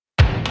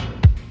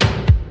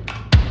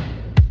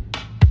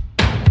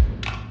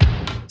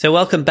So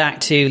welcome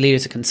back to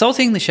Leaders of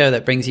Consulting, the show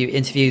that brings you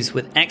interviews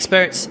with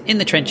experts in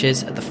the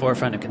trenches at the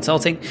forefront of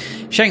consulting,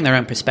 sharing their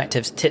own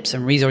perspectives, tips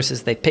and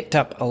resources they've picked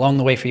up along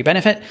the way for your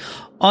benefit.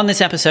 On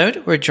this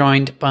episode, we're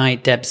joined by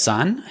Deb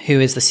Zahn, who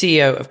is the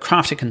CEO of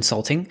Crafted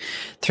Consulting,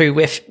 through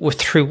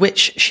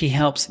which she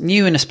helps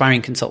new and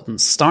aspiring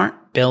consultants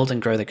start, build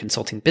and grow their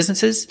consulting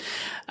businesses.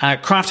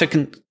 Crafted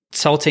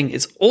Consulting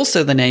is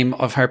also the name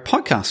of her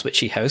podcast, which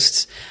she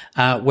hosts,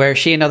 where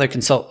she and other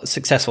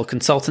successful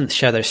consultants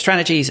share their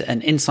strategies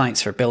and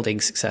insights for building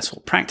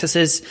successful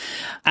practices.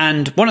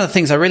 And one of the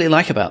things I really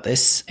like about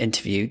this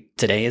interview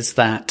today is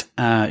that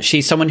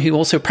she's someone who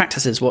also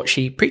practices what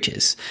she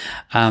preaches.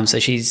 So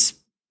she's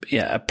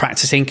a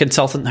practicing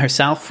consultant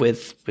herself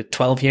with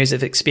 12 years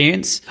of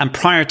experience. And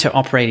prior to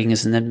operating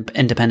as an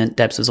independent,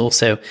 Debs was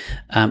also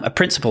a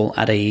principal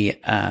at a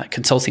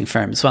consulting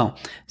firm as well.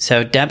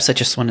 So Debs, I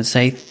just want to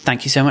say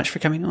thank you so much for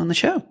coming on the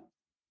show.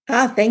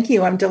 Thank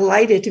you. I'm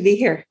delighted to be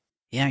here.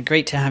 Yeah,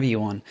 great to have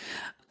you on.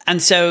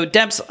 And so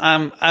Debs,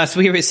 as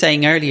we were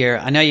saying earlier,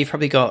 I know you've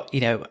probably got,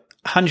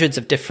 hundreds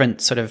of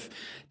different sort of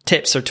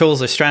tips or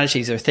tools or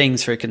strategies or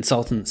things for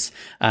consultants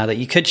that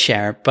you could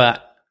share,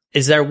 but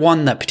is there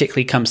one that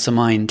particularly comes to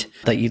mind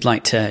that you'd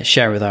like to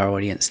share with our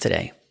audience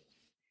today?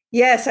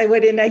 Yes, I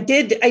would. And I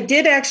did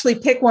actually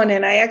pick one.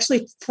 And I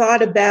actually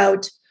thought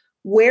about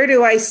where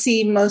do I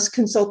see most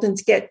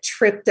consultants get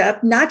tripped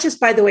up, not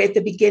just, by the way, at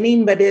the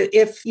beginning, but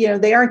if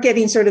they aren't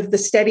getting sort of the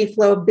steady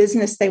flow of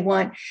business they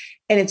want.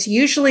 And it's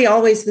usually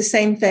always the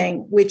same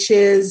thing, which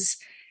is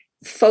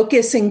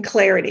focus and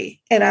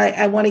clarity. And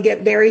I want to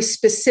get very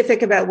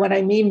specific about what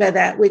I mean by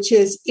that, which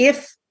is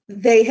if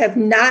they have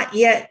not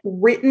yet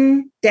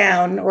written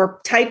down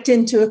or typed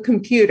into a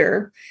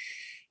computer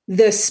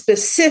the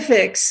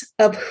specifics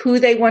of who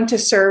they want to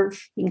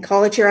serve. You can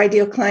call it your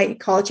ideal client,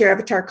 call it your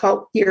avatar,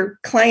 call it your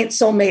client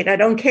soulmate. I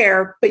don't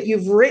care, but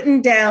you've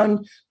written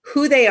down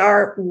who they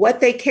are, what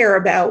they care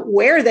about,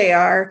 where they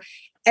are,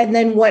 and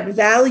then what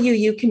value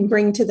you can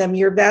bring to them,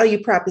 your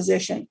value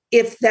proposition.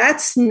 If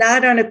that's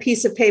not on a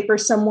piece of paper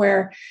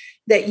somewhere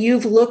that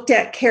you've looked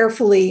at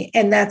carefully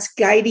and that's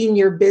guiding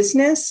your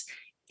business,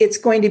 it's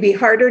going to be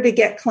harder to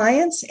get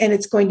clients and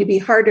it's going to be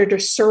harder to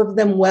serve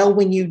them well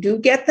when you do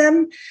get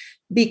them,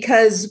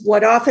 because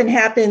what often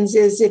happens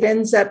is it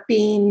ends up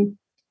being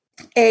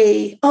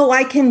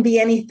I can be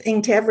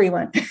anything to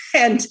everyone.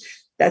 And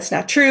that's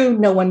not true.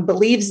 No one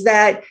believes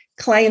that.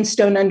 Clients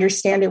don't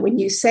understand it when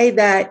you say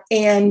that.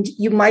 And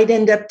you might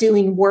end up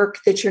doing work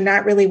that you're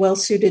not really well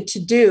suited to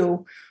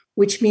do,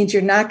 which means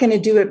you're not going to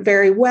do it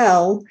very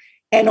well.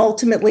 And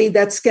ultimately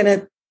that's going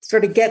to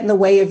sort of get in the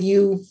way of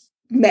you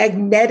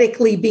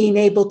magnetically being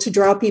able to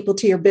draw people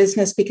to your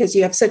business because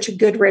you have such a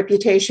good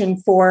reputation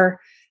for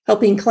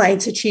helping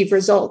clients achieve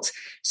results.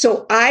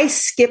 So I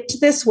skipped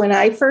this when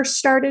I first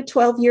started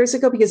 12 years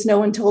ago because no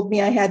one told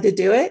me I had to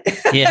do it.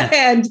 Yeah.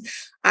 And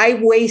I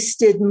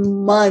wasted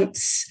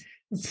months,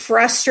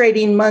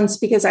 frustrating months,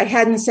 because I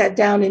hadn't sat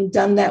down and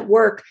done that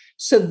work.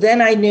 So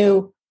then I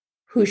knew,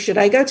 who should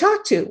I go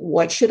talk to?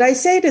 What should I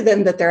say to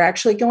them that they're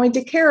actually going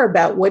to care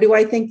about? What do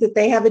I think that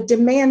they have a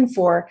demand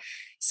for?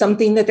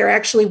 Something that they're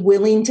actually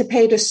willing to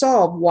pay to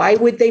solve. Why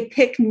would they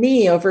pick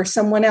me over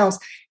someone else?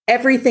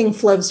 Everything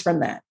flows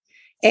from that.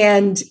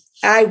 And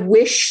I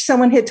wish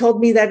someone had told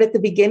me that at the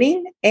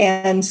beginning.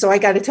 And so I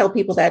got to tell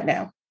people that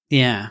now.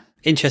 Yeah,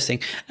 interesting.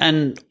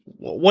 And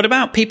what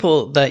about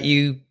people that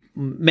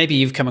maybe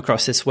you've come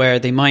across this where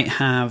they might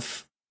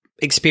have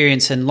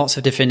experience in lots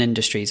of different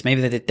industries.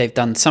 Maybe they've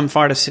done some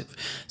projects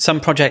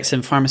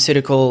in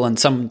pharmaceutical and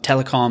some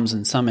telecoms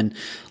and some in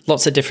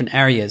lots of different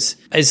areas.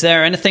 Is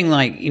there anything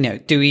like,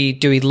 do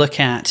we look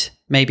at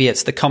maybe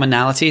it's the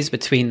commonalities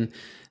between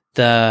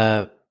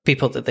the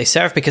people that they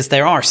serve? Because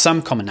there are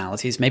some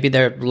commonalities. Maybe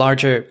they're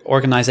larger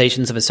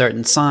organizations of a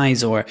certain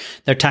size or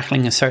they're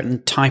tackling a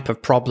certain type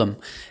of problem.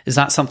 Is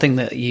that something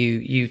that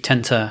you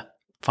tend to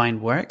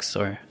find works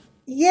or?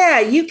 Yeah,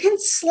 you can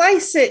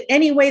slice it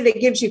any way that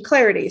gives you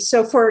clarity.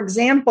 So, for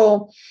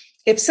example,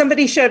 if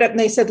somebody showed up and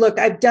they said, look,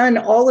 I've done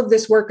all of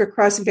this work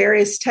across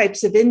various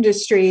types of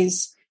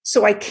industries,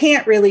 so I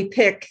can't really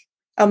pick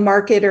a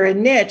market or a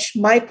niche,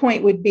 my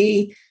point would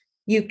be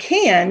you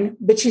can,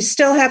 but you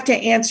still have to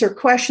answer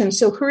questions.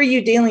 So who are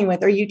you dealing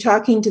with? Are you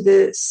talking to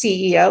the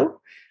CEO?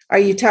 Are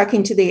you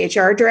talking to the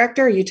HR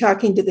director? Are you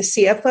talking to the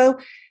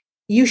CFO?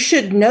 You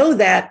should know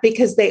that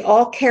because they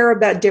all care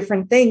about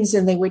different things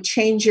and they would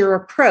change your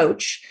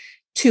approach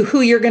to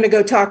who you're going to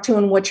go talk to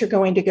and what you're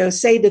going to go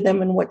say to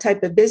them and what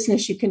type of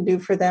business you can do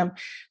for them.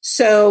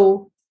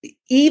 So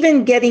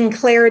even getting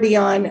clarity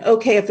on,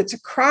 okay, if it's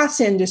across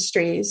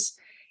industries,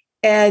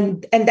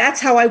 and that's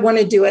how I want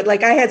to do it.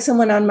 Like I had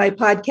someone on my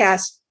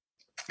podcast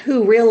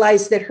who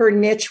realized that her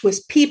niche was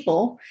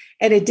people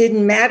and it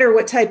didn't matter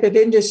what type of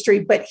industry,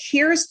 but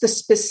here's the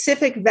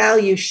specific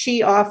value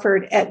she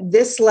offered at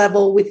this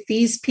level with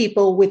these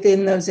people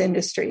within those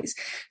industries.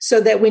 So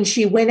that when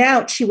she went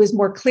out, she was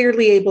more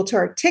clearly able to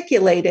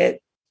articulate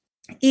it,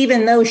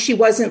 even though she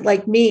wasn't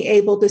like me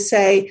able to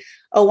say,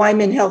 oh, I'm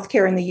in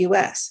healthcare in the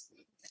US.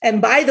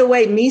 And by the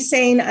way, me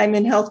saying I'm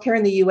in healthcare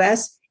in the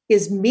US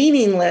is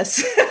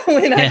meaningless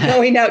when I'm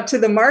going out to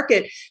the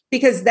market,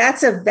 because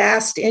that's a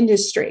vast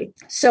industry.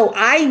 So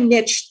I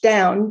niched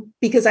down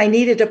because I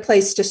needed a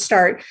place to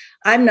start.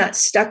 I'm not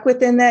stuck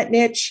within that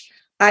niche.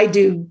 I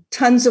do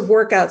tons of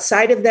work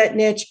outside of that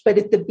niche, but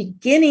at the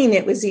beginning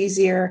it was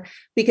easier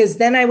because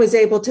then I was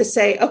able to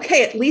say,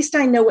 okay, at least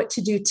I know what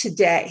to do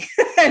today.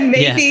 And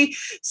maybe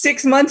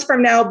 6 months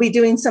from now I'll be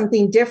doing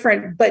something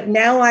different. But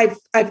now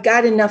I've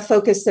got enough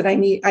focus that I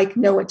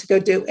know what to go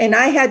do. And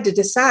I had to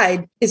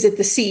decide, is it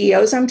the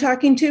CEOs I'm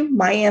talking to?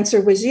 My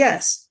answer was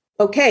yes.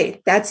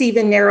 Okay, that's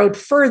even narrowed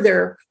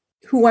further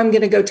who I'm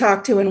going to go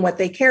talk to and what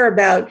they care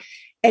about.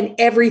 And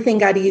everything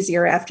got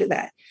easier after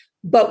that.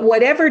 But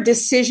whatever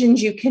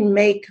decisions you can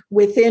make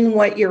within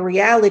what your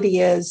reality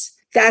is,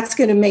 that's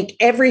going to make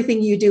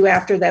everything you do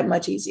after that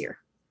much easier.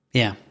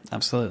 Yeah,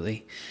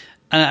 absolutely.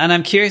 And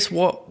I'm curious,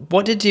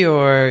 what did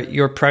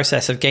your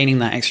process of gaining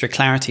that extra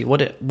clarity, what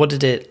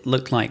did it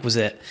look like? Was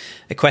it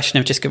a question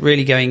of just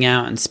really going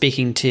out and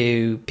speaking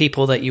to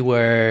people that you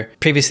were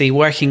previously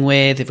working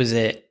with?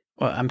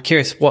 I'm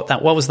curious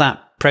what was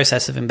that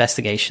process of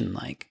investigation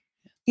like?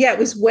 Yeah, it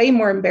was way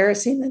more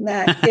embarrassing than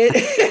that.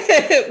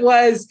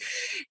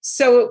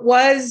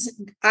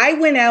 I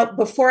went out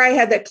before I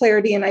had that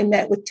clarity and I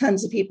met with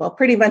tons of people,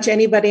 pretty much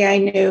anybody I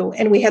knew.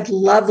 And we had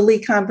lovely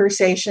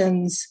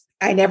conversations.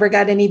 I never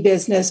got any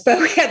business, but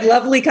we had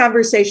lovely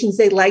conversations.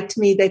 They liked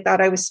me. They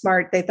thought I was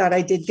smart. They thought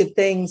I did good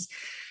things.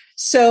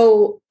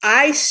 So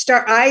I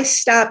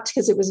stopped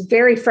because it was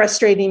very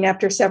frustrating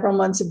after several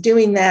months of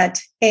doing that.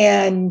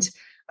 And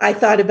I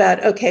thought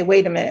about, okay,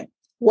 wait a minute.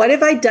 What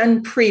have I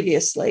done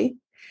previously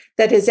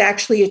that has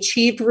actually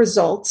achieved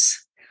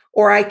results,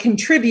 or I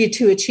contribute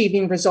to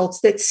achieving results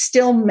that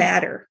still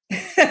matter,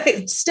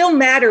 still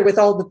matter with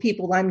all the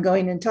people I'm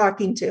going and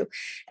talking to.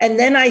 And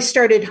then I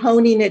started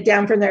honing it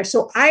down from there.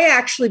 So I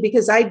actually,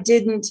 because I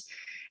didn't,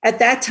 at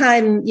that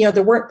time,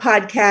 there weren't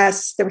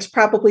podcasts, there was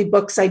probably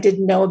books, I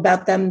didn't know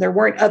about them. There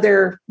weren't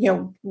other,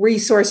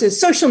 resources.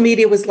 Social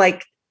media was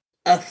like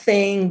a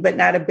thing, but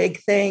not a big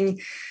thing.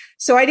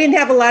 So I didn't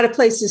have a lot of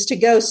places to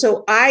go.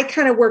 So I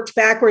kind of worked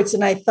backwards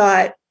and I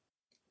thought,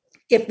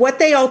 if what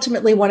they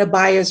ultimately want to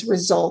buy is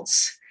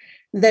results,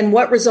 then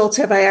what results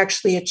have I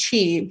actually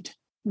achieved?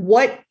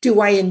 What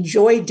do I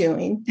enjoy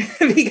doing?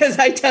 Because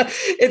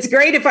it's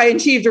great if I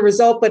achieved a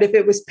result, but if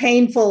it was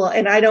painful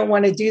and I don't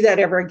want to do that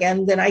ever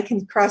again, then I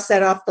can cross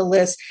that off the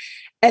list.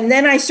 And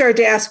then I started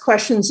to ask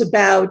questions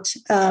about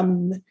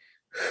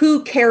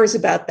who cares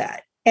about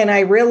that. And I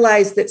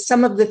realized that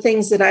some of the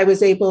things that I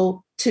was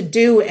able to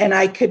do and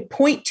I could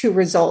point to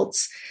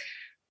results,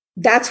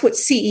 that's what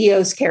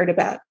CEOs cared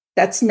about.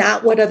 That's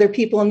not what other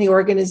people in the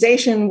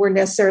organization were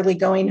necessarily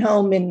going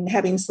home and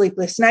having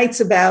sleepless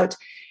nights about.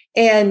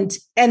 And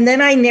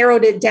then I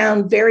narrowed it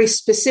down very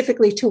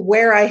specifically to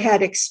where I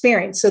had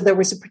experience. So there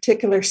was a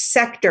particular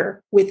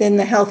sector within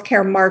the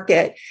healthcare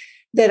market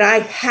that I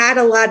had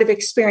a lot of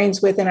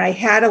experience with and I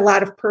had a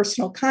lot of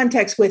personal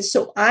context with.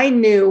 So I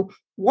knew,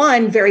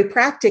 one, very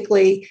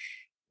practically,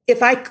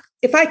 if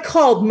I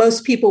called,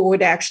 most people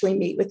would actually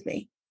meet with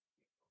me.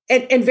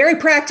 And very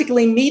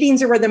practically,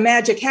 meetings are where the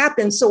magic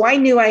happens. So I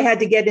knew I had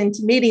to get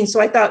into meetings. So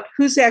I thought,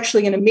 who's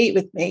actually going to meet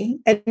with me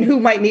and who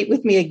might meet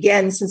with me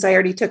again, since I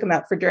already took them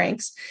out for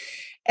drinks.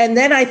 And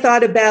then I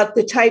thought about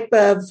the type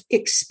of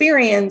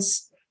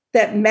experience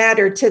that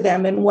mattered to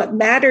them. And what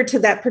mattered to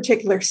that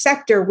particular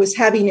sector was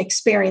having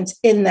experience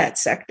in that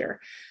sector.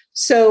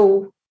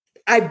 So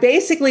I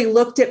basically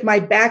looked at my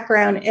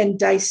background and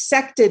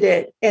dissected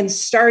it and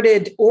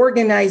started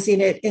organizing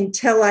it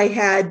until I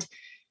had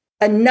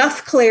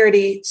enough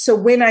clarity. So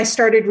when I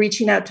started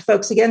reaching out to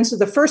folks again, so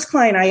the first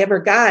client I ever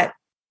got,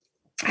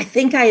 I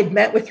think I had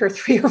met with her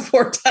 3 or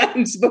 4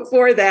 times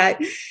before that.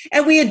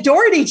 And we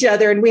adored each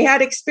other and we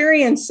had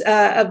experience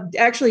of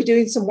actually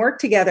doing some work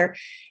together.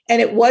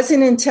 And it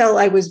wasn't until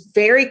I was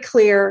very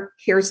clear,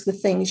 here's the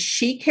things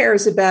she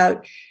cares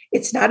about.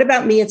 It's not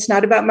about me. It's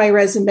not about my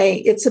resume.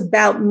 It's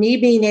about me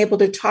being able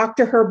to talk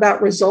to her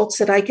about results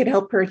that I could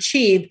help her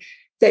achieve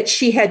that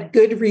she had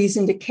good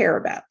reason to care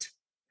about.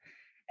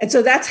 And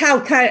so that's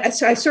how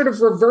so I sort of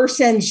reverse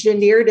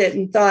engineered it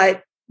and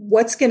thought,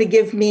 what's going to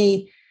give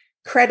me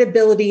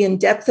credibility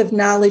and depth of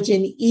knowledge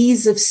and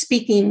ease of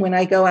speaking when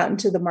I go out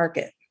into the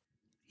market?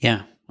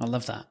 Yeah, I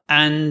love that.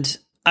 And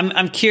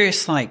I'm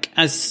curious, like,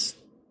 as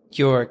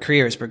your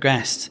career has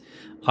progressed,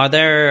 are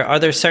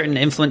there certain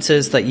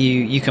influences that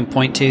you can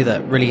point to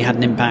that really had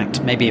an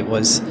impact? Maybe it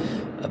was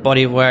a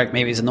body of work,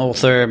 maybe it's an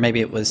author, maybe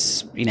it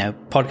was,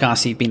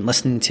 podcasts you've been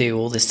listening to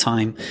all this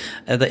time.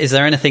 Is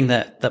there anything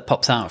that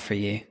pops out for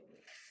you?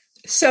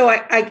 So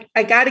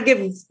I got to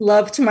give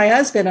love to my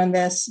husband on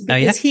this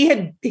because he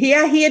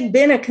had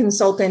been a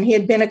consultant. He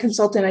had been a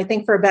consultant, I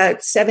think, for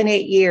about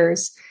 7-8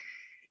 years.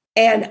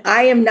 And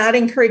I am not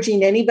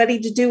encouraging anybody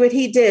to do what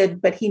he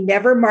did, but he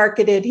never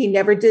marketed. He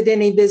never did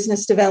any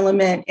business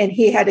development. And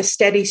he had a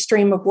steady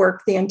stream of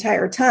work the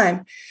entire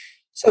time.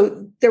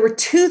 So there were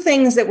two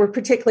things that were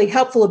particularly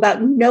helpful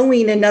about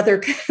knowing another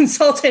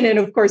consultant. And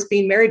of course,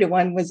 being married to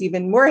one was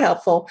even more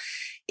helpful,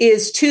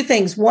 is two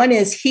things. One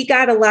is he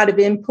got a lot of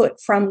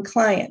input from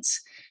clients.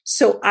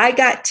 So I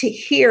got to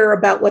hear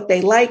about what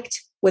they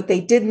liked, what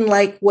they didn't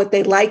like, what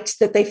they liked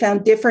that they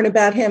found different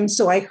about him.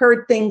 So I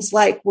heard things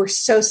like, we're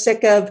so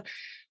sick of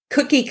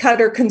cookie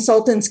cutter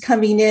consultants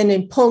coming in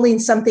and pulling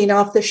something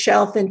off the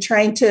shelf and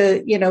trying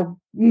to,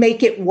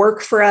 make it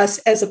work for us,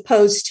 as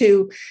opposed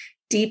to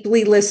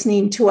deeply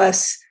listening to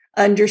us,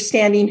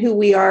 understanding who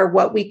we are,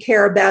 what we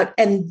care about,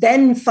 and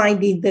then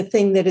finding the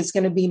thing that is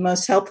going to be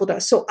most helpful to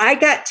us. So I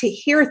got to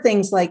hear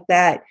things like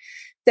that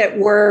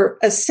were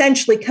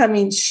essentially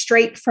coming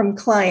straight from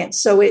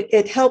clients. So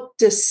it helped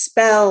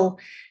dispel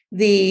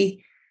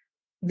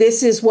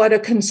this is what a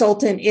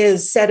consultant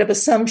is set of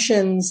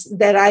assumptions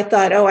that I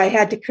thought, I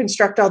had to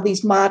construct all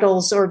these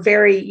models or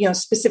very,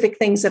 specific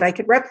things that I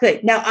could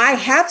replicate. Now I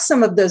have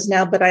some of those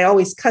now, but I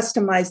always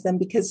customize them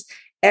because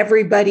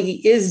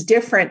everybody is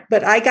different.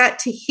 But I got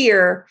to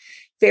hear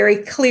very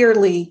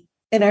clearly,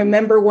 and I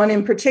remember one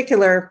in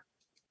particular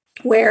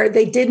where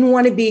they didn't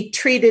want to be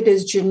treated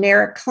as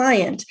generic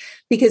client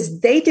because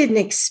they didn't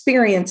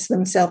experience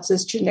themselves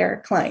as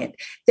generic client.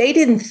 They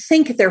didn't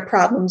think their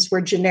problems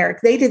were generic.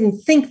 They didn't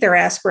think their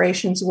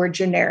aspirations were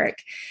generic.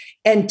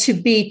 And to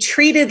be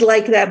treated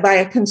like that by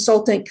a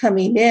consultant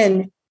coming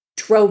in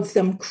drove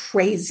them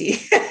crazy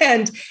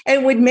and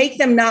would make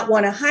them not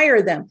want to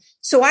hire them.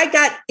 So I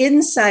got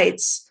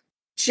insights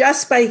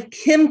just by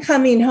him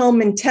coming home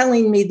and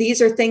telling me,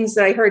 these are things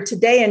that I heard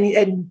today.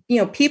 And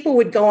people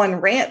would go on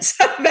rants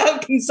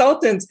about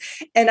consultants,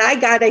 and I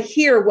got to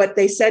hear what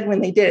they said when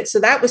they did it. So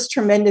that was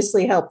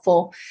tremendously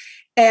helpful.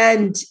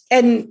 And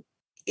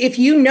if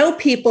you know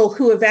people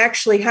who have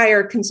actually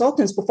hired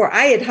consultants before,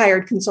 I had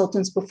hired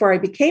consultants before I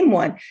became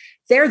one,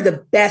 they're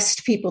the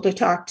best people to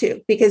talk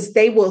to because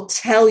they will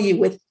tell you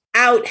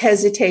without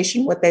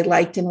hesitation what they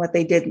liked and what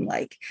they didn't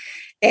like.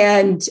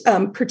 And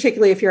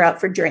particularly if you're out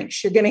for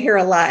drinks, you're going to hear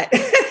a lot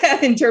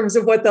in terms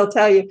of what they'll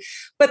tell you.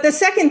 But the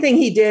second thing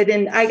he did,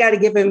 and I got to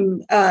give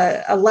him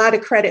a lot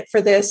of credit for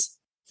this,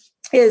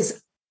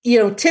 is,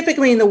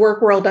 typically in the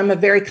work world, I'm a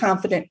very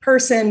confident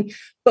person.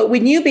 But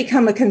when you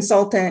become a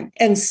consultant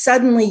and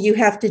suddenly you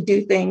have to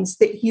do things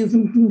that you've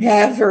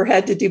never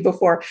had to do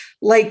before,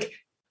 like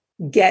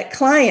get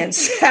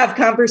clients, have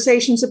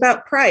conversations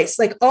about price,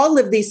 like all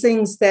of these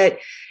things that,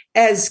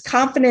 as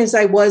confident as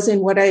I was in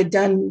what I had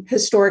done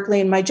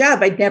historically in my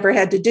job, I'd never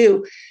had to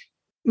do,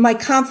 my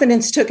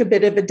confidence took a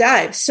bit of a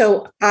dive.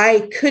 So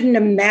I couldn't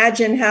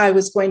imagine how I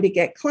was going to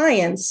get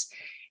clients.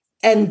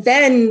 And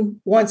then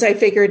once I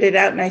figured it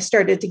out and I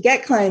started to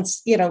get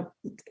clients,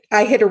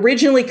 I had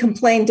originally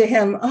complained to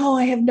him,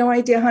 I have no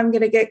idea how I'm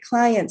going to get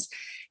clients.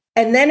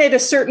 And then at a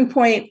certain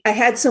point, I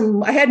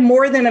had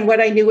more than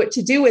what I knew what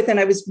to do with, and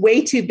I was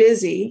way too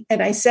busy.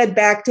 And I said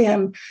back to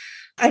him,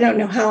 I don't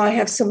know how I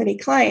have so many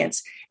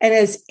clients. And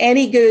as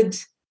any good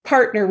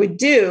partner would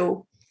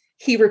do,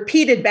 he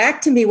repeated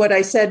back to me what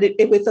I said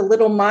with a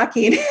little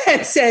mocking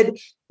and said,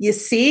 you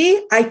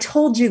see, I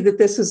told you that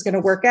this was going to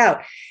work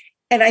out.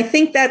 And I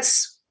think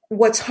that's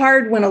what's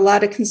hard when a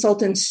lot of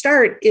consultants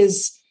start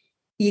is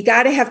you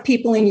got to have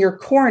people in your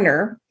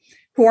corner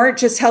who aren't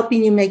just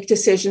helping you make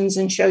decisions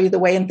and show you the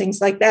way and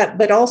things like that,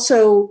 but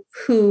also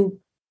who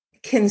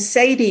can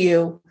say to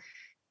you,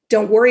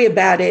 don't worry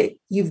about it.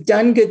 You've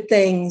done good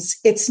things.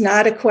 It's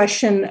not a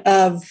question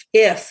of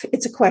if,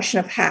 it's a question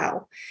of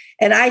how.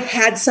 And I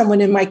had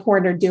someone in my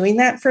corner doing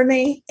that for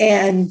me.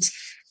 And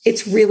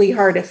it's really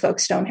hard if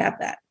folks don't have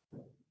that.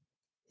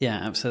 Yeah,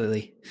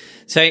 absolutely.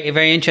 So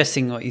very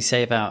interesting what you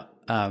say about,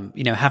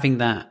 having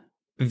that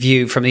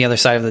view from the other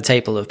side of the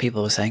table of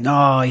people who are saying,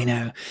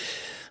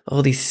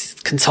 all these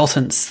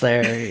consultants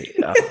there,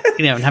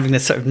 and having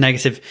this sort of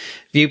negative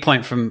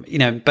viewpoint from,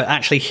 but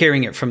actually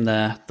hearing it from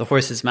the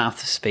horse's mouth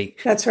to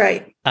speak. That's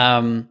right.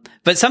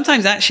 But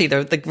sometimes actually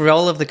the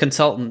role of the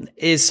consultant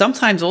is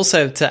sometimes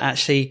also to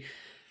actually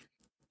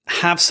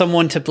have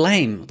someone to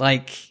blame.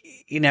 Like,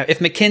 if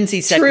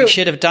McKinsey said we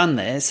should have done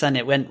this and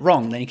it went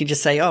wrong, then you can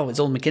just say, it's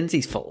all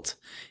McKinsey's fault.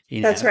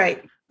 That's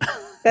right.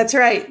 That's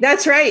right.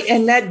 That's right.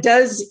 And that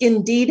does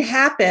indeed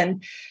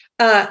happen.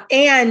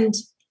 And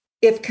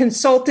if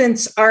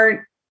consultants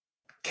aren't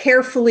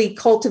carefully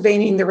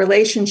cultivating the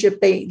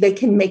relationship, they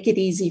can make it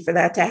easy for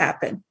that to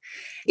happen.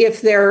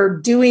 If they're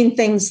doing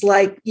things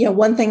like,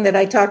 one thing that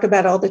I talk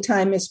about all the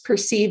time is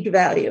perceived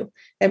value.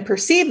 And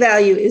perceived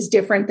value is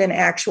different than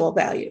actual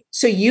value.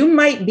 So you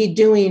might be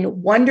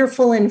doing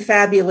wonderful and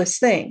fabulous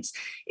things.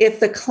 If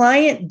the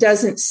client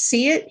doesn't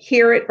see it,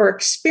 hear it, or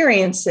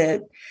experience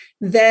it,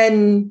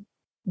 then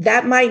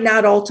that might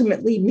not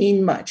ultimately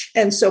mean much.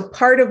 And so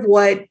part of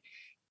what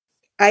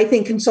I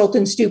think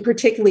consultants do,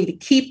 particularly to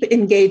keep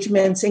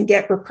engagements and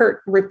get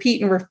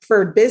repeat and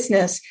referred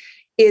business,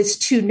 is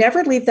to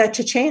never leave that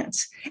to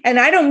chance. And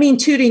I don't mean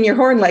tooting your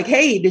horn like,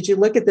 hey, did you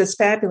look at this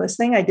fabulous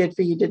thing I did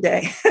for you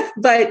today?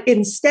 But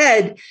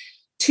instead,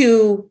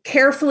 to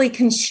carefully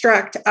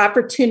construct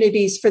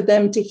opportunities for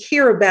them to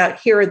hear about,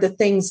 here are the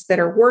things that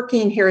are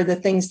working, here are the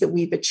things that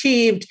we've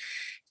achieved.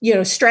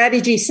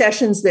 strategy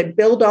sessions that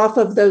build off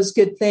of those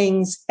good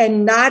things,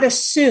 and not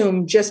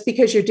assume just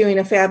because you're doing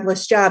a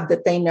fabulous job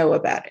that they know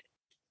about it.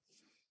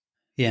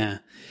 Yeah.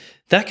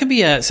 That can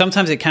be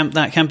sometimes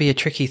that can be a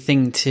tricky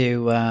thing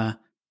to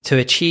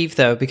achieve,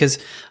 though, because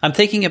I'm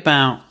thinking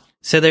about,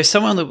 so there's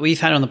someone that we've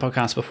had on the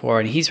podcast before,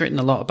 and he's written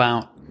a lot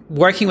about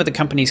working with a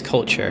company's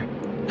culture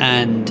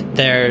and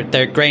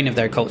their grain of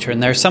their culture.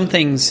 And there are some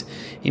things,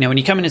 when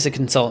you come in as a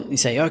consultant, you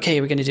say, okay,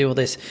 we're going to do all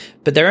this,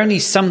 but there are only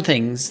some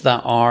things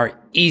that are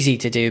easy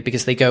to do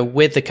because they go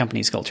with the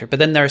company's culture. But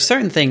then there are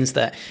certain things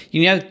that,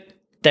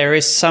 there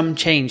is some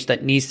change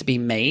that needs to be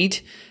made,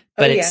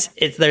 but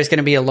there's going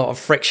to be a lot of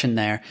friction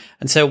there.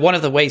 And so one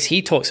of the ways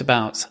he talks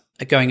about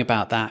going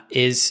about that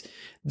is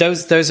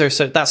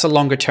that's a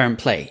longer term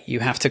play.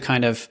 You have to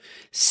kind of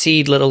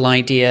seed little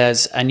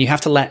ideas, and you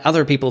have to let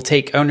other people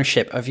take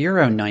ownership of your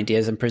own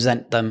ideas and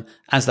present them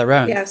as their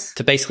own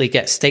to basically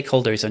get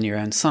stakeholders on your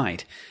own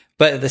side.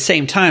 But at the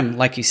same time,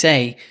 like you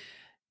say,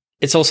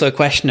 it's also a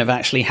question of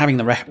actually having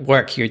the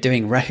work you're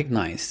doing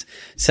recognized.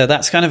 So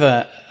that's kind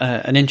of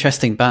an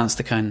interesting balance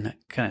to kind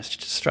of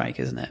strike,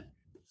 isn't it?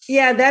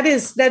 Yeah, that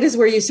is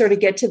where you sort of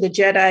get to the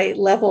Jedi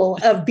level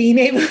of being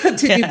able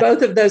to do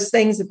both of those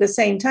things at the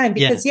same time.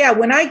 Because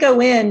when I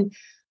go in,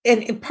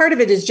 and part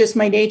of it is just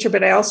my nature,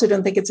 but I also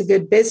don't think it's a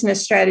good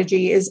business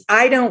strategy, is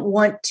I don't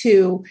want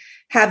to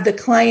have the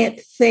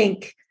client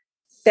think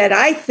that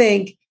I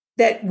think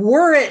that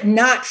were it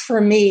not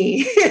for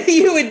me,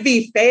 you would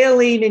be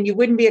failing and you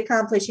wouldn't be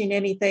accomplishing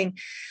anything.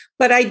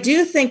 But I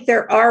do think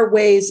there are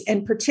ways,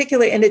 and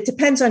particularly, and it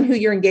depends on who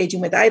you're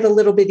engaging with. I have a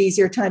little bit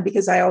easier time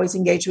because I always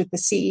engage with the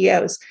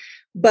CEOs.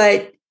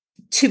 But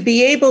to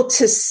be able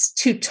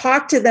to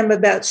talk to them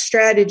about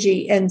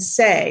strategy and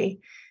say,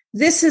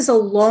 this is a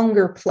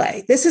longer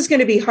play. This is going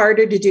to be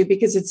harder to do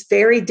because it's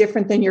very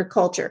different than your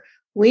culture.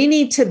 We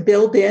need to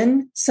build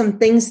in some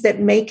things that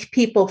make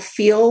people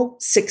feel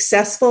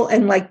successful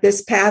and like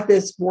this path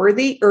is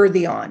worthy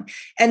early on.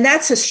 And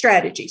that's a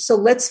strategy. So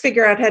let's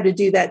figure out how to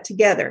do that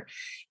together.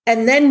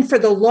 And then for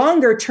the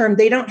longer term,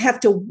 they don't have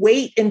to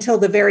wait until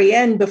the very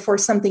end before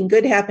something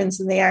good happens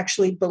and they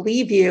actually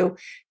believe you.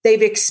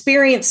 They've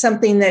experienced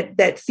something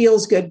that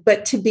feels good.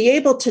 But to be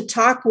able to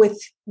talk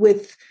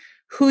with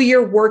who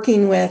you're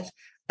working with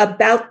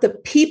about the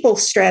people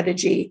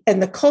strategy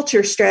and the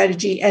culture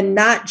strategy, and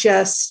not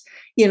just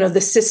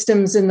the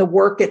systems and the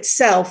work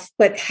itself,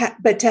 but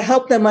to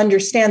help them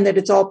understand that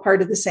it's all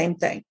part of the same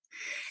thing.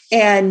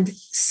 And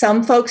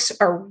some folks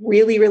are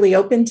really, really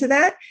open to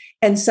that.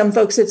 And some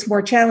folks, it's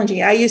more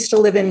challenging. I used to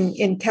live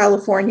in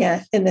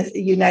California in the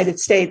United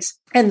States,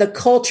 and the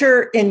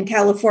culture in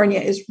California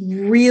is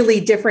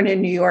really different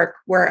in New York,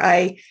 where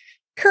I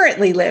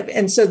currently live.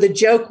 And so the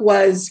joke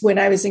was, when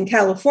I was in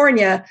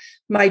California,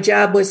 my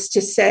job was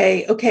to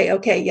say,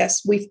 okay,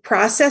 yes, we've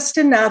processed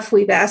enough.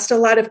 We've asked a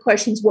lot of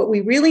questions. What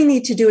we really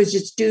need to do is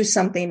just do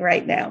something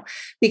right now,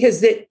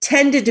 because it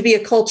tended to be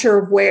a culture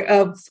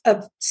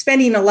of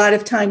spending a lot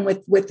of time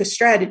with the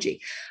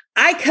strategy.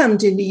 I come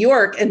to New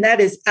York and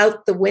that is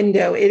out the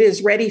window. It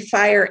is ready,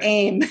 fire,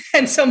 aim.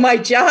 And so my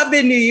job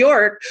in New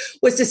York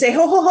was to say,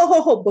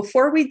 ho,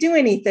 before we do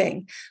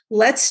anything,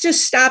 let's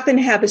just stop and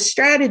have a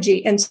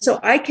strategy. And so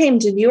I came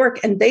to New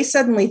York and they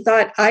suddenly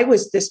thought I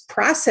was this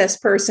process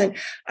person.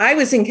 I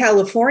was in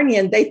California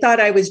and they thought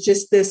I was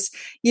just this,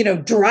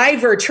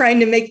 driver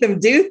trying to make them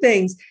do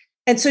things.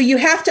 And so you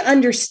have to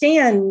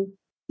understand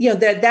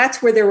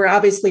that's where there were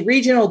obviously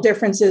regional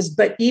differences,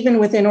 but even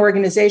within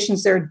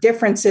organizations, there are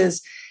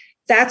differences.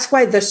 That's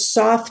why the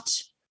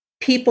soft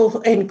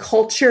people and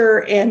culture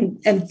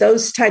and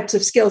those types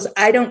of skills,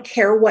 I don't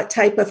care what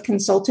type of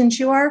consultant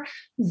you are,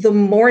 the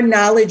more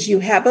knowledge you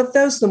have of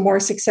those, the more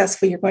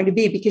successful you're going to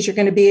be, because you're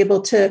going to be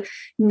able to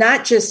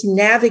not just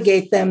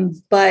navigate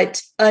them,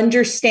 but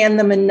understand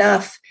them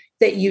enough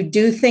that you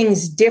do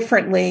things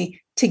differently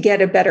to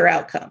get a better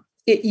outcome.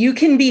 You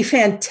can be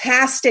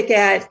fantastic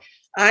at,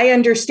 I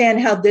understand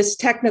how this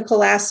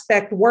technical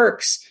aspect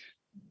works,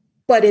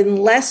 but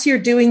unless you're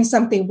doing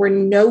something where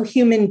no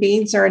human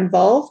beings are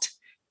involved,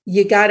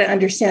 you got to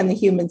understand the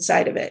human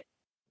side of it.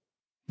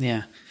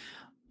 Yeah.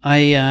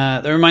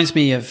 That reminds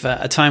me of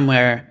a time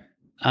where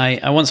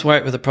I once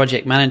worked with a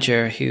project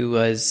manager who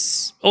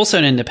was also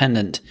an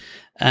independent,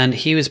 and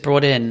he was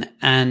brought in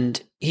and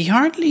he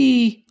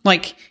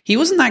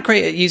wasn't that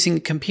great at using a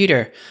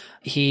computer.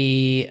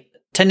 He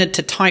tended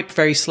to type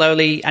very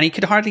slowly and he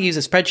could hardly use a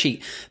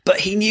spreadsheet, but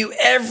he knew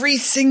every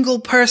single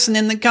person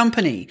in the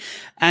company,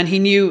 and he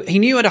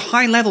knew at a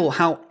high level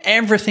how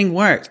everything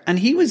worked, and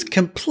he was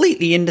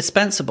completely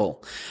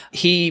indispensable.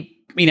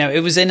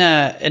 It was in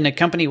a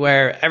company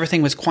where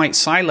everything was quite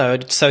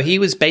siloed. So he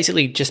was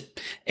basically just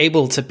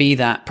able to be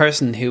that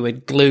person who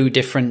would glue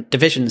different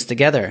divisions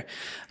together.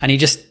 And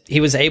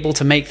he was able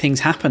to make things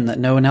happen that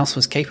no one else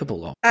was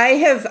capable of. I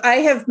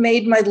have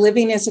made my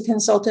living as a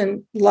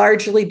consultant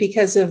largely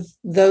because of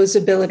those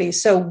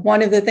abilities. So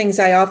one of the things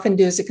I often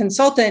do as a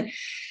consultant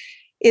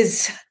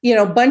is,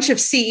 a bunch of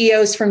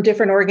CEOs from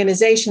different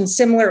organizations,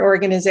 similar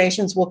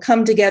organizations will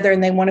come together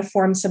and they want to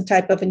form some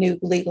type of a new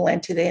legal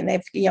entity.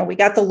 And we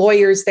got the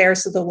lawyers there,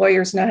 so the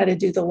lawyers know how to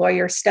do the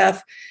lawyer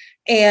stuff.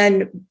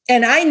 And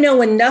I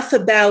know enough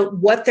about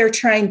what they're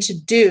trying to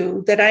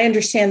do that I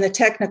understand the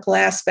technical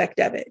aspect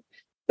of it.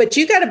 But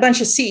you got a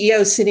bunch of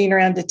CEOs sitting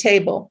around a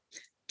table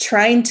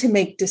trying to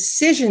make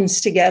decisions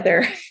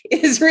together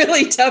is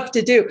really tough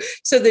to do.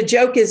 So the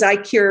joke is I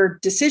cure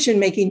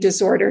decision-making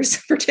disorders,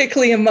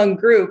 particularly among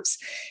groups.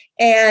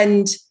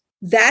 And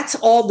that's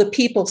all the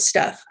people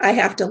stuff. I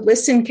have to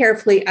listen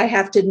carefully. I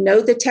have to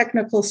know the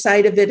technical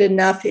side of it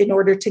enough in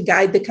order to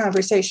guide the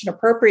conversation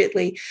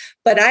appropriately.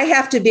 But I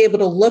have to be able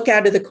to look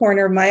out of the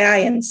corner of my eye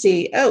and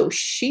see, oh,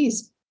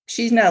 she's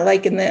not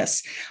liking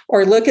this.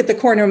 Or look at the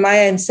corner of my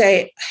eye and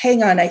say,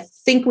 hang on, I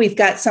think we've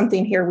got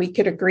something here we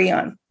could agree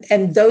on.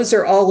 And those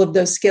are all of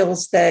those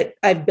skills that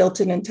I've built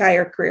an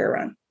entire career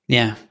on.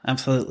 Yeah,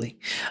 absolutely.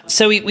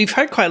 So we've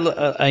heard quite a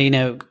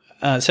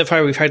lot, so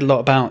far we've heard a lot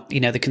about,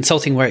 the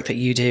consulting work that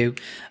you do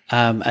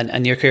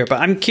and your career, but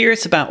I'm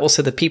curious about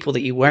also the people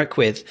that you work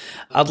with.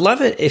 I'd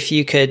love it if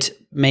you could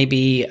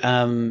maybe,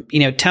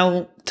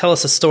 tell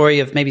us a story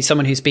of maybe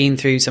someone who's been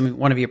through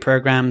one of your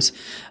programs,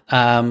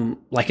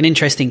 like an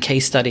interesting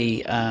case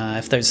study,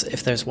 if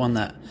there's one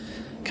that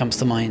comes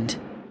to mind.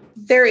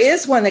 There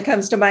is one that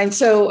comes to mind.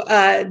 So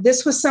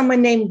this was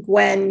someone named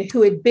Gwen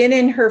who had been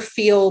in her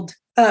field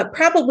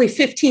probably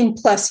 15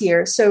 plus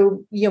years.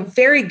 So,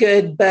 very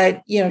good,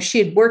 but, she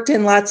had worked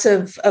in lots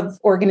of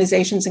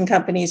organizations and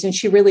companies, and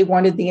she really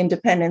wanted the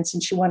independence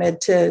and she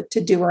wanted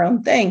to do her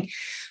own thing.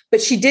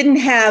 But she didn't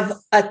have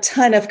a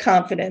ton of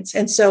confidence.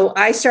 And so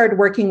I started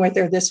working with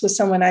her. This was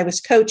someone I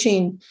was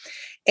coaching.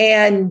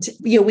 And,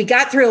 we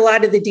got through a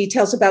lot of the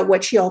details about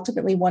what she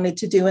ultimately wanted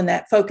to do in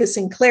that focus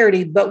and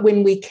clarity. But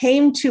when we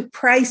came to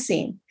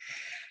pricing,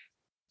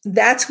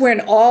 that's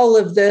when all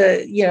of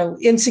the,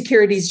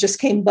 insecurities just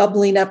came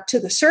bubbling up to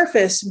the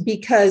surface,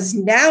 because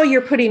now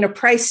you're putting a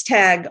price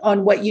tag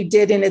on what you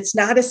did and it's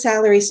not a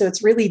salary. So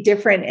it's really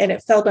different and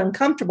it felt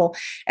uncomfortable.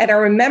 And I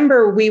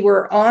remember we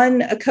were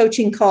on a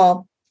coaching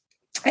call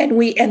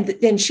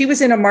and she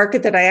was in a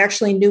market that I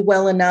actually knew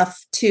well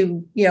enough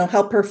to,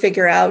 help her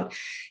figure out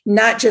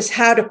not just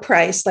how to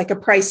price, like a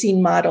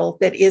pricing model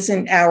that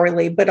isn't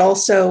hourly, but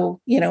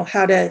also,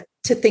 how to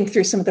think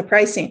through some of the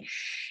pricing.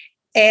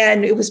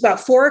 And it was about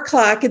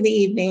 4:00 in the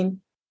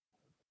evening.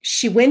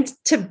 She went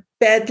to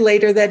bed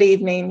later that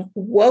evening,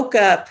 woke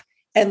up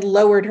and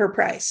lowered her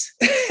price.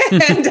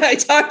 And I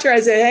talked to her,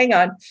 I said, hang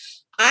on,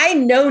 I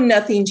know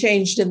nothing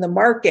changed in the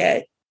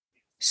market.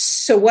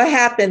 So what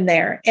happened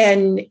there?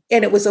 And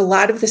it was a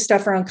lot of the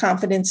stuff around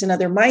confidence and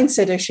other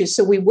mindset issues.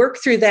 So we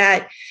worked through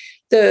that.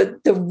 The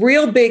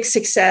real big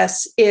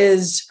success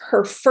is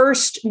her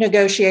first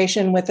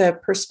negotiation with a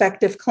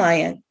prospective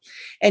client.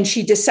 And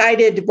she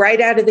decided right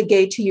out of the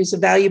gate to use a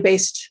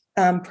value-based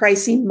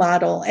pricing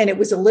model. And it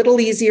was a little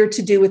easier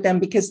to do with them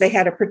because they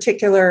had a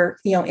particular,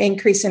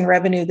 increase in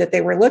revenue that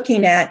they were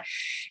looking at.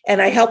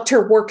 And I helped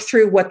her work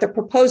through what the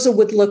proposal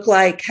would look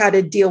like, how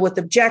to deal with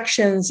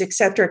objections, et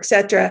cetera, et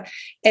cetera.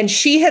 And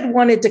she had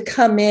wanted to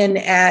come in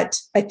at,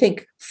 I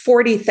think,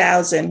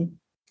 40,000,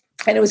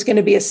 and it was going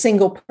to be a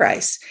single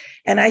price.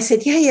 And I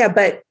said, yeah,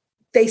 but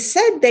they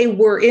said they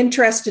were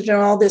interested in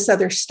all this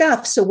other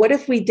stuff. So what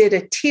if we did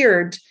a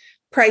tiered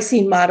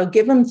pricing model,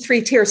 give them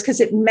 3 tiers,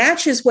 because it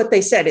matches what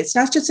they said. It's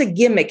not just a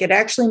gimmick. It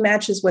actually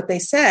matches what they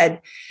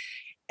said.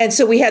 And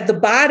so we had the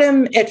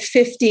bottom at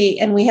 50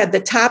 and we had the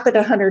top at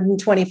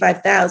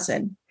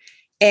 125,000.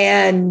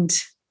 And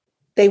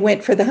they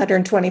went for the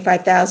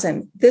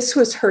 125,000. This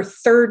was her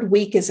 3rd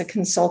week as a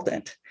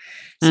consultant.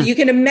 So you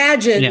can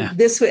imagine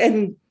this,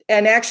 and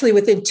actually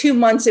within 2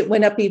 months, it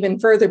went up even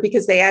further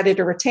because they added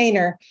a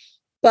retainer.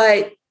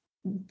 But,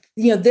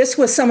 this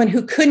was someone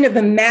who couldn't have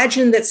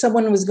imagined that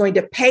someone was going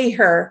to pay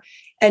her.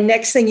 And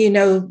next thing you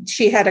know,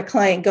 she had a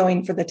client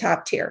going for the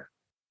top tier.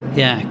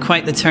 Yeah,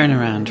 quite the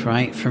turnaround,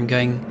 right? From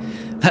going,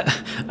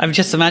 I'm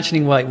just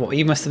imagining what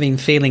you must have been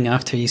feeling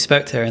after you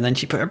spoke to her, and then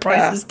she put her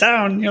prices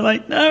down. You're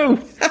like, no,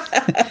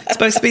 it's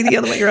supposed to be the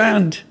other way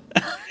around.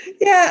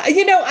 Yeah,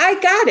 I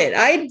got it.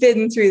 I'd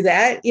been through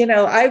that.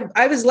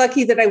 I was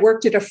lucky that I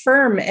worked at a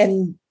firm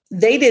and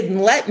they didn't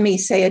let me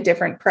say a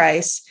different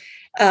price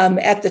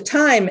at the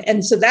time.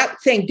 And so that,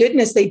 thank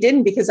goodness they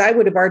didn't, because I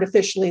would have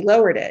artificially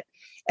lowered it.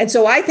 And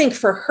so I think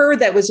for her,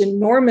 that was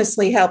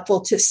enormously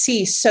helpful to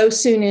see so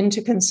soon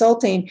into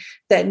consulting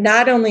that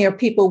not only are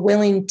people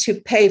willing to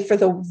pay for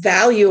the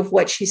value of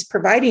what she's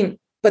providing,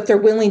 but they're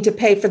willing to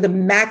pay for the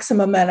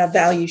maximum amount of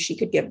value she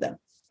could give them.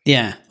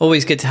 Yeah.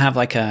 Always good to have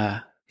like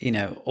a,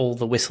 all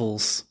the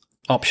whistles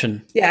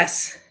option.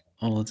 Yes.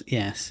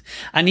 Yes.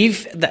 And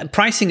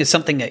pricing is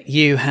something that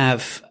you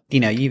have,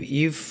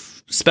 you've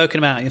spoken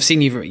about, you've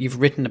seen, you've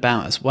written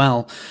about as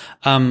well.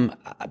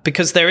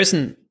 Because there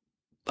isn't,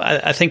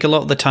 I think a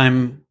lot of the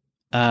time,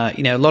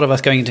 a lot of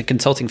us going into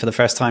consulting for the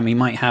first time, we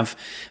might have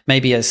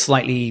maybe a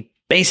slightly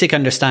basic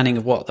understanding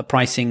of what the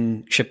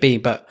pricing should be.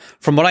 But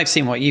from what I've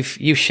seen, what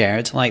you've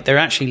shared, like there are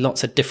actually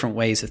lots of different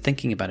ways of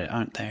thinking about it,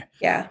 aren't there?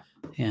 Yeah.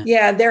 Yeah.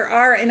 Yeah, there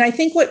are. And I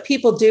think what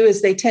people do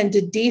is they tend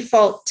to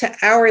default to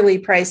hourly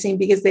pricing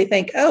because they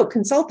think, oh,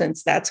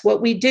 consultants, that's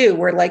what we do.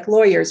 We're like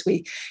lawyers.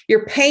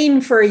 You're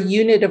paying for a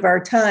unit of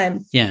our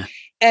time. Yeah.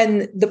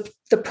 And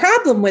the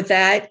problem with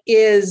that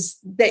is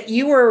that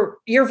your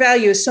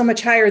value is so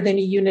much higher than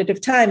a unit of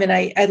time. And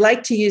I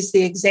like to use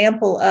the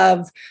example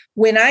of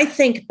when I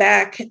think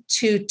back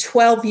to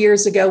 12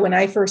 years ago when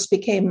I first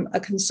became a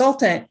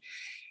consultant,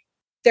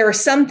 there are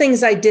some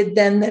things I did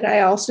then that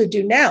I also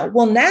do now.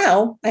 Well,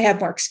 now I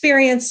have more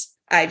experience.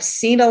 I've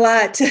seen a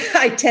lot.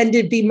 I tend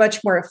to be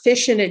much more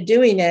efficient at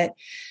doing it.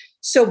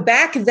 So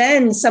back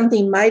then,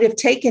 something might have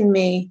taken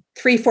me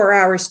 3-4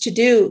 hours to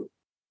do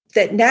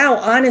that now,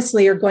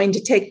 honestly, are going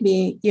to take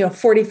me,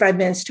 45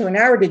 minutes to an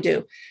hour to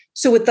do.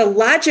 So with the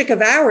logic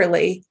of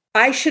hourly,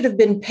 I should have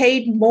been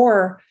paid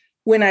more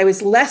when I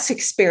was less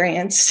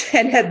experienced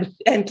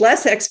and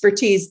less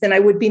expertise than I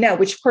would be now,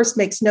 which of course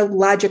makes no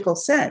logical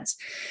sense.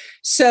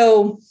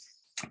 So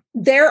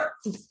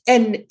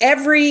and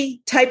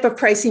every type of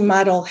pricing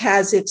model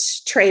has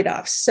its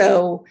trade-offs.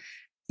 So,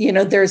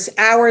 there's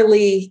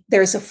hourly,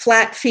 there's a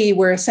flat fee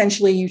where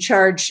essentially you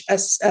charge a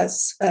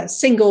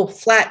single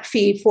flat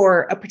fee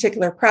for a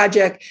particular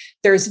project.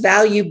 There's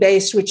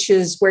value-based, which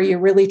is where you're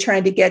really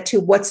trying to get to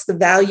what's the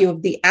value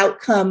of the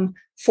outcome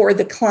for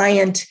the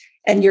client,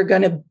 and you're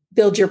going to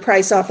build your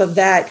price off of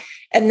that.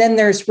 And then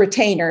there's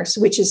retainers,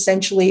 which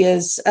essentially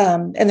is,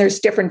 and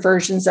there's different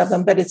versions of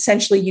them, but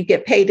essentially you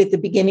get paid at the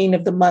beginning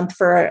of the month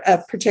for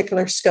a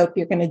particular scope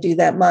you're going to do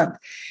that month.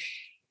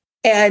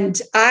 And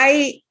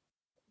my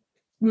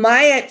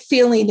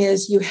feeling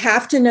is you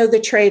have to know the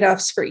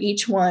trade-offs for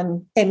each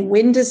one and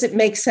when does it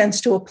make sense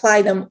to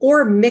apply them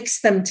or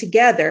mix them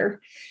together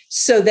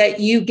so that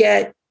you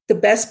get the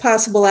best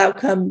possible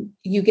outcome.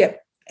 You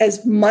get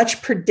as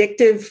much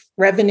predictive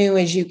revenue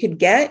as you could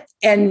get.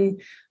 And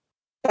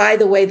by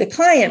the way, the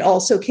client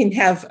also can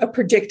have a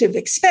predictive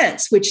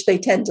expense, which they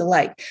tend to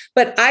like.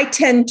 But I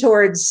tend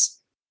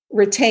towards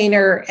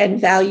retainer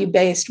and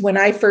value-based. When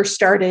I first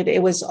started,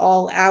 it was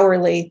all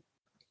hourly.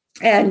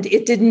 And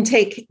it didn't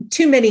take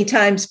too many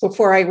times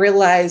before I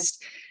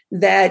realized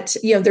that,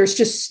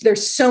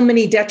 there's so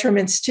many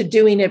detriments to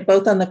doing it,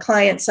 both on the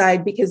client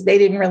side, because they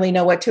didn't really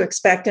know what to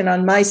expect. And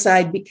on my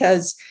side,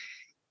 because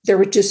there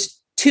were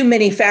just too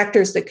many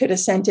factors that could have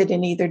sent it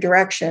in either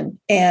direction.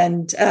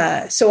 And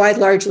so I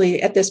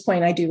largely, at this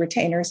point, I do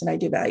retainers and I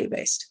do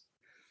value-based.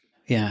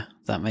 Yeah,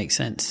 that makes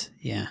sense.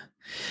 Yeah.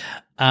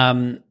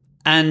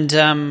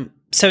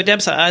 So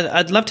Debs,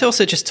 I'd love to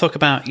also just talk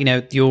about,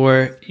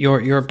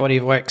 your body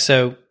of work.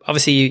 So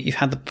obviously you've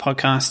had the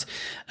podcast.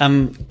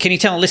 Can you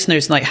tell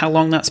listeners like how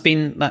long that's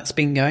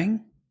been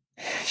going?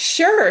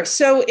 Sure.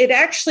 So it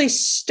actually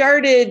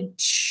started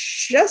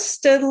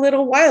just a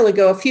little while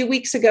ago, a few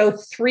weeks ago,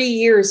 3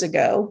 years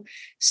ago.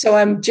 So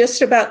I'm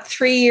just about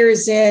 3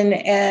 years in,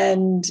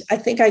 and I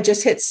think I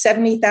just hit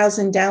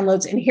 70,000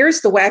 downloads. And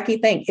here's the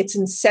wacky thing. It's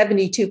in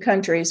 72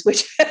 countries,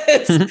 which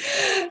is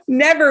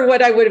never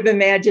what I would have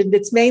imagined.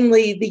 It's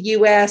mainly the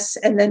US,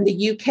 and then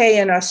the UK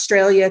and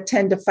Australia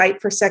tend to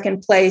fight for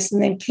second place.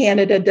 And then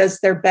Canada does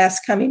their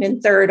best, coming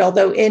in third,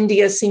 although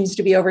India seems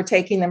to be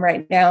overtaking them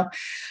right now.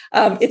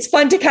 It's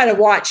fun to kind of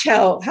watch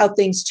how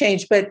things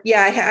change. But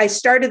yeah, I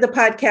started the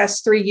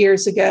podcast 3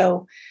 years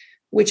ago,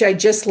 which I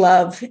just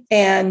love.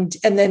 And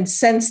then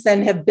since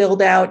then have built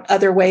out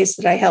other ways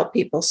that I help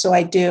people. So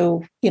I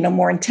do,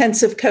 more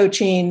intensive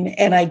coaching,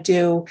 and I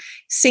do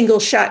single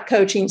shot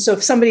coaching. So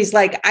if somebody's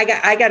like,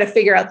 I got to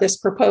figure out this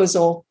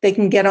proposal, they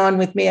can get on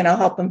with me and I'll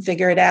help them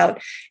figure it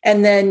out.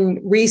 And then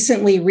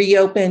recently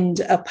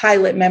reopened a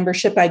pilot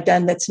membership I've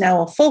done that's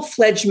now a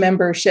full-fledged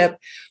membership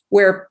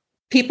where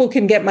people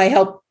can get my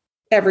help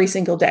every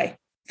single day,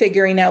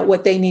 figuring out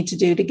what they need to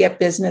do to get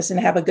business and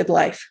have a good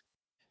life.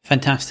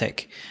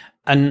 Fantastic.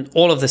 And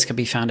all of this can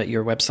be found at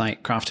your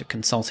website,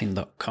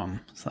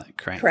 craftedconsulting.com. Is that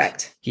correct?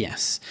 Correct.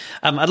 Yes.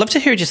 I'd love to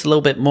hear just a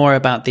little bit more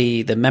about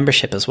the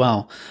membership as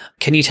well.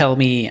 Can you tell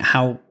me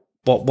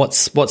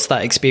what's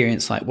that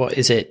experience like? What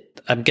is it?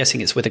 I'm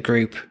guessing it's with a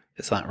group.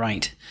 Is that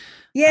right?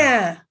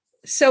 Yeah.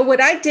 So what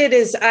I did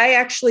is I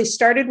actually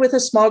started with a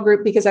small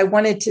group because I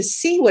wanted to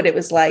see what it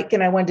was like,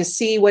 and I wanted to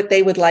see what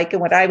they would like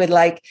and what I would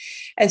like.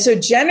 And so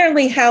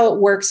generally how it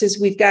works is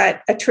we've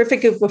got a terrific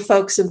group of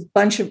folks, a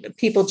bunch of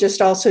people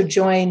just also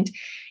joined.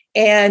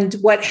 And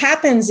what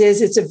happens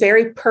is it's a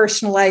very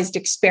personalized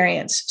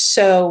experience.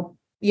 So,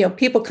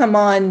 people come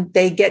on,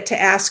 they get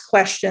to ask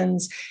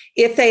questions.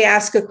 If they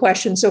ask a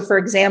question, so for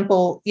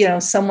example,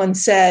 someone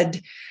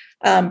said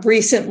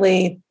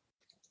recently,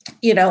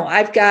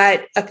 I've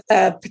got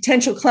a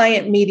potential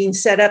client meeting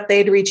set up.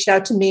 They'd reached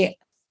out to me,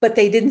 but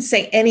they didn't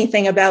say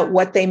anything about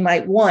what they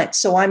might want.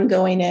 So I'm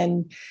going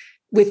in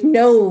with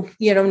no,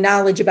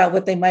 knowledge about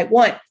what they might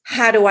want.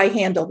 How do I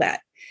handle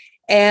that?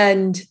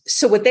 And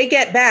so what they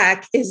get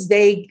back is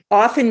they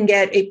often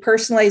get a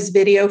personalized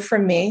video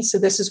from me. So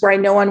this is where I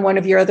know on one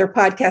of your other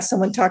podcasts,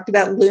 someone talked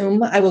about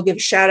Loom. I will give a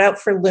shout out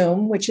for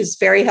Loom, which is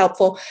very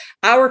helpful.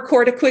 I'll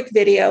record a quick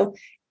video.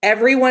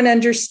 Everyone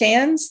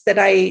understands that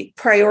I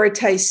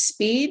prioritize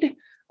speed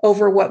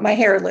over what my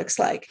hair looks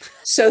like.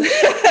 So,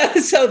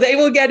 so they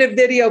will get a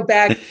video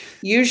back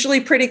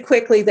usually pretty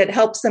quickly that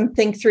helps them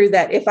think through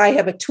that. If I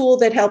have a tool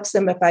that helps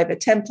them, if I have a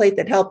template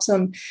that helps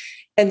them,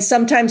 and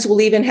sometimes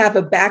we'll even have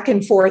a back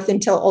and forth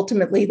until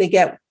ultimately they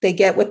get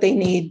what they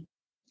need.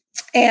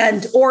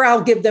 And, or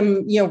I'll give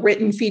them,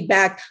 written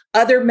feedback.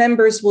 Other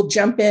members will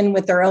jump in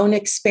with their own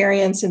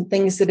experience and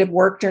things that have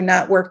worked or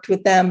not worked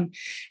with them.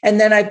 And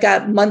then I've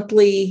got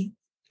monthly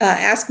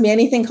Ask Me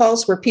Anything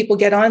calls where people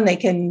get on, they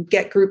can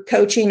get group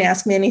coaching,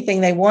 ask me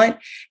anything they want.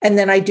 And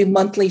then I do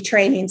monthly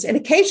trainings. And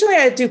occasionally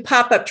I do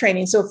pop-up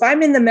training. So if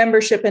I'm in the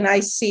membership and I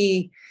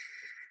see,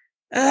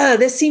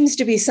 this seems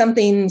to be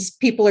something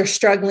people are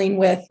struggling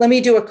with, let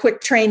me do a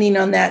quick training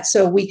on that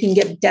so we can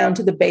get down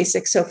to the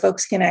basics so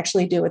folks can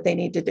actually do what they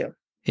need to do.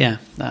 Yeah,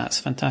 that's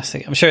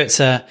fantastic. I'm sure it's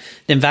an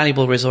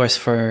invaluable resource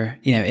for,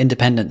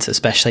 independents,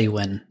 especially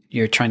when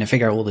you're trying to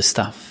figure out all this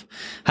stuff.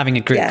 Having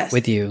a group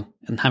with you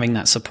and having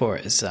that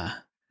support is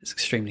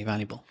extremely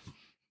valuable.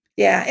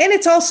 Yeah. And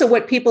it's also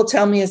what people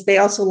tell me is they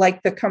also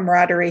like the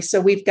camaraderie. So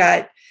we've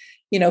got,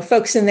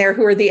 folks in there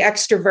who are the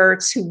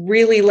extroverts who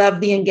really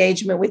love the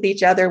engagement with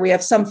each other. We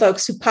have some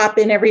folks who pop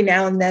in every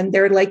now and then.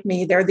 They're like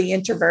me, they're the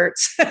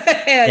introverts.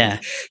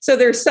 So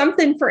there's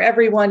something for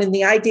everyone. And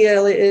the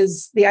idea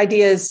is,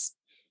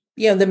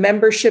 the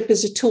membership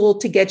is a tool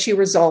to get you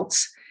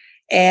results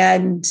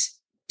and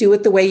do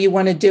it the way you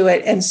want to do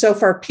it. And so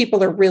far,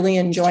 people are really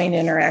enjoying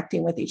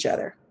interacting with each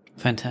other.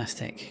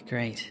 Fantastic.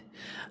 Great.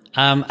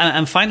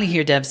 And finally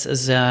here, Debs,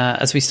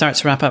 as we start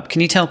to wrap up,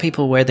 can you tell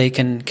people where they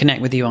can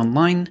connect with you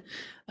online?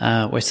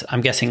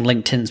 I'm guessing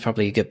LinkedIn's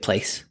probably a good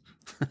place.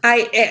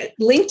 LinkedIn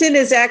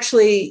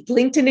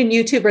and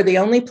YouTube are the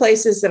only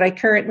places that I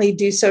currently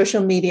do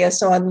social media.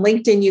 So on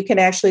LinkedIn, you can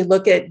actually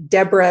look at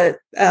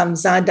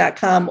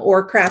Zahn.com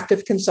or Craft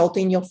of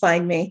Consulting. You'll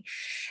find me.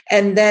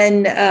 And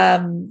then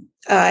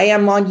I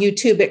am on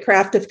YouTube at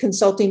Craft of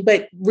Consulting.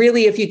 But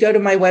really, if you go to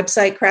my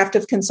website,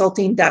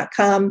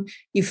 craftofconsulting.com,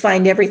 you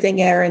find everything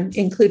there,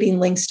 including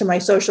links to my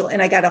social.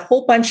 And I got a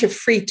whole bunch of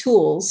free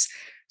tools.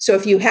 So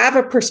if you have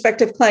a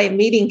prospective client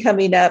meeting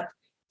coming up,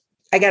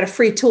 I got a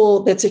free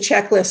tool that's a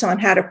checklist on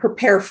how to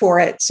prepare for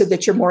it so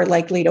that you're more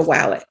likely to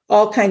wow it.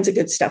 All kinds of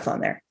good stuff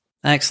on there.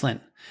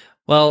 Excellent.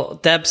 Well,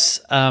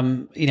 Debs,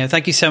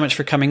 thank you so much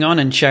for coming on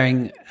and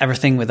sharing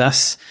everything with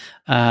us.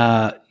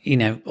 All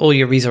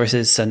your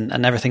resources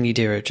and everything you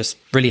do are just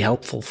really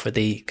helpful for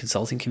the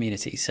consulting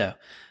community. So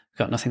I've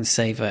got nothing to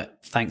say, but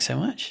thanks so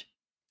much.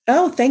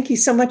 Oh, thank you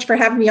so much for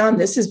having me on.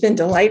 This has been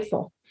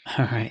delightful.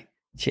 All right.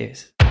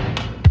 Cheers.